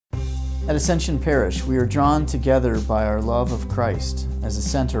At Ascension Parish, we are drawn together by our love of Christ as the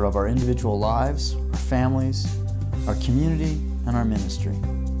center of our individual lives, our families, our community, and our ministry.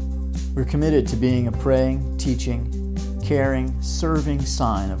 We're committed to being a praying, teaching, caring, serving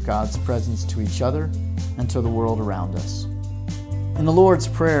sign of God's presence to each other and to the world around us. In the Lord's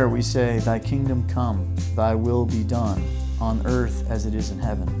Prayer, we say, "Thy kingdom come, thy will be done, on earth as it is in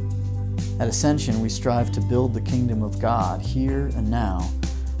heaven." At Ascension, we strive to build the kingdom of God here and now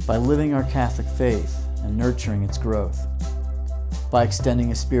by living our Catholic faith and nurturing its growth, by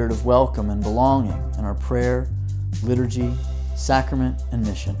extending a spirit of welcome and belonging in our prayer, liturgy, sacrament, and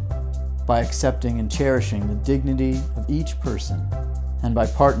mission, by accepting and cherishing the dignity of each person, and by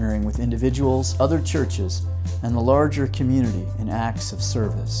partnering with individuals, other churches, and the larger community in acts of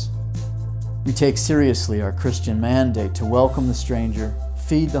service. We take seriously our Christian mandate to welcome the stranger,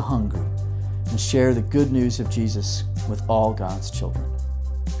 feed the hungry, and share the good news of Jesus with all God's children.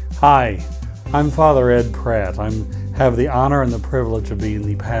 Hi, I'm Father Ed Pratt. I have the honor and the privilege of being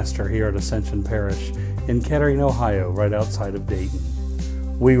the pastor here at Ascension Parish in Kettering, Ohio, right outside of Dayton.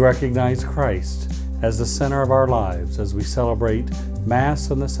 We recognize Christ as the center of our lives as we celebrate Mass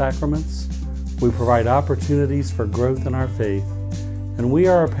and the sacraments. We provide opportunities for growth in our faith, and we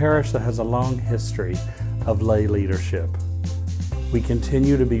are a parish that has a long history of lay leadership. We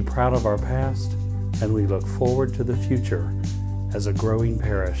continue to be proud of our past, and we look forward to the future as a growing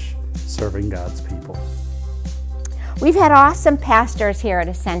parish serving God's people. We've had awesome pastors here at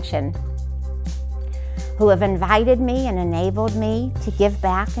Ascension who have invited me and enabled me to give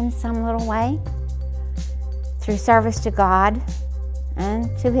back in some little way through service to God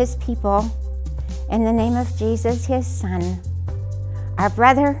and to His people in the name of Jesus, His Son, our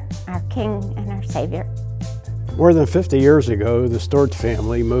brother, our King, and our Savior. More than 50 years ago, the Stewart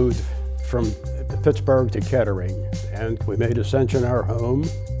family moved from Pittsburgh to Kettering, and we made Ascension our home.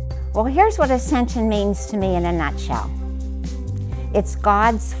 Well, here's what Ascension means to me in a nutshell. It's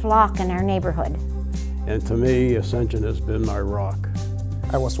God's flock in our neighborhood. And to me, Ascension has been my rock.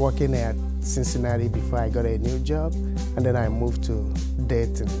 I was working at Cincinnati before I got a new job, and then I moved to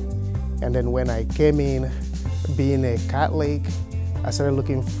Dayton. And then when I came in, being a Catholic, I started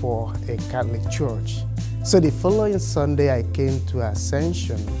looking for a Catholic church. So the following Sunday, I came to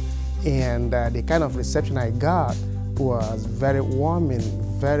Ascension, and the kind of reception I got was very warming,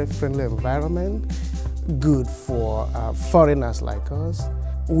 very friendly environment, good for foreigners like us,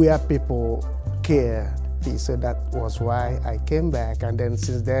 where people care. So that was why I came back, and then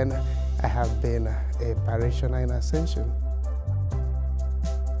since then I have been a parishioner in Ascension.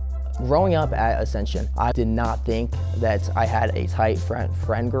 Growing up at Ascension, I did not think that I had a tight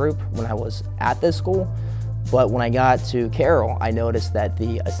friend group when I was at this school. But when I got to Carroll, I noticed that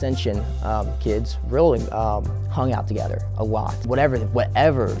the Ascension kids really hung out together a lot. Whatever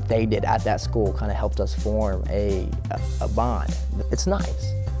they did at that school kind of helped us form a bond. It's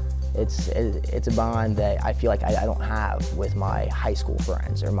nice. It's a bond that I feel like I don't have with my high school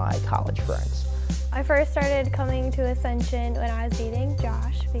friends or my college friends. I first started coming to Ascension when I was dating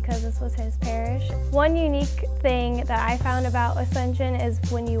Josh because this was his parish. One unique thing that I found about Ascension is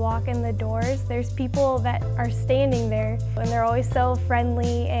when you walk in the doors, there's people that are standing there and they're always so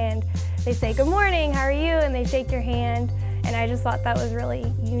friendly and they say, "Good morning, how are you?" and they shake your hand. And I just thought that was really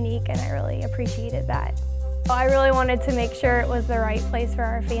unique and I really appreciated that. I really wanted to make sure it was the right place for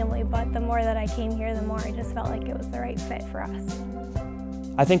our family, but the more that I came here, the more I just felt like it was the right fit for us.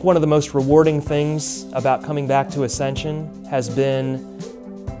 I think one of the most rewarding things about coming back to Ascension has been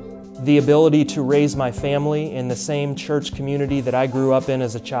the ability to raise my family in the same church community that I grew up in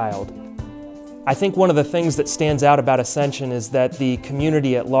as a child. I think one of the things that stands out about Ascension is that the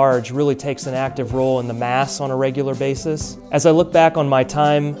community at large really takes an active role in the Mass on a regular basis. As I look back on my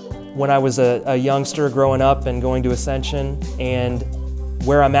time when I was a youngster growing up and going to Ascension and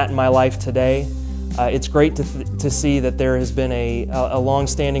where I'm at in my life today, it's great to see that there has been a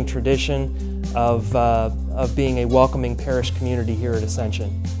long-standing tradition of being a welcoming parish community here at Ascension.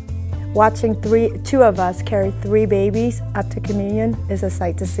 Watching two of us carry 3 babies up to communion is a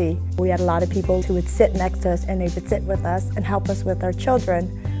sight to see. We had a lot of people who would sit next to us and they would sit with us and help us with our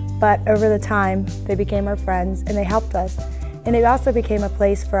children. But over the time, they became our friends and they helped us. And it also became a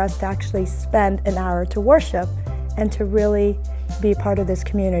place for us to actually spend an hour to worship and to really be part of this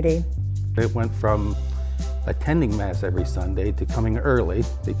community. It went from attending Mass every Sunday to coming early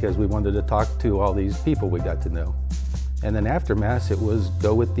because we wanted to talk to all these people we got to know. And then after Mass, it was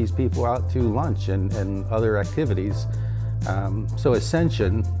go with these people out to lunch and other activities. So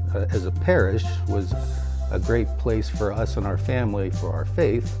Ascension, as a parish, was a great place for us and our family for our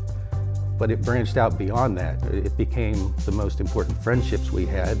faith, but it branched out beyond that. It became the most important friendships we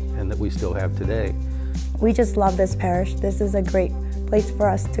had and that we still have today. We just love this parish. This is a great place for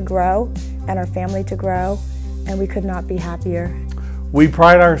us to grow and our family to grow, and we could not be happier. We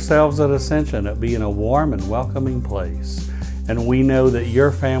pride ourselves at Ascension at being a warm and welcoming place. And we know that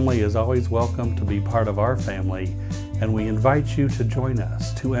your family is always welcome to be part of our family, and we invite you to join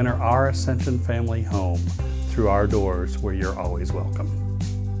us to enter our Ascension family home through our doors where you're always welcome.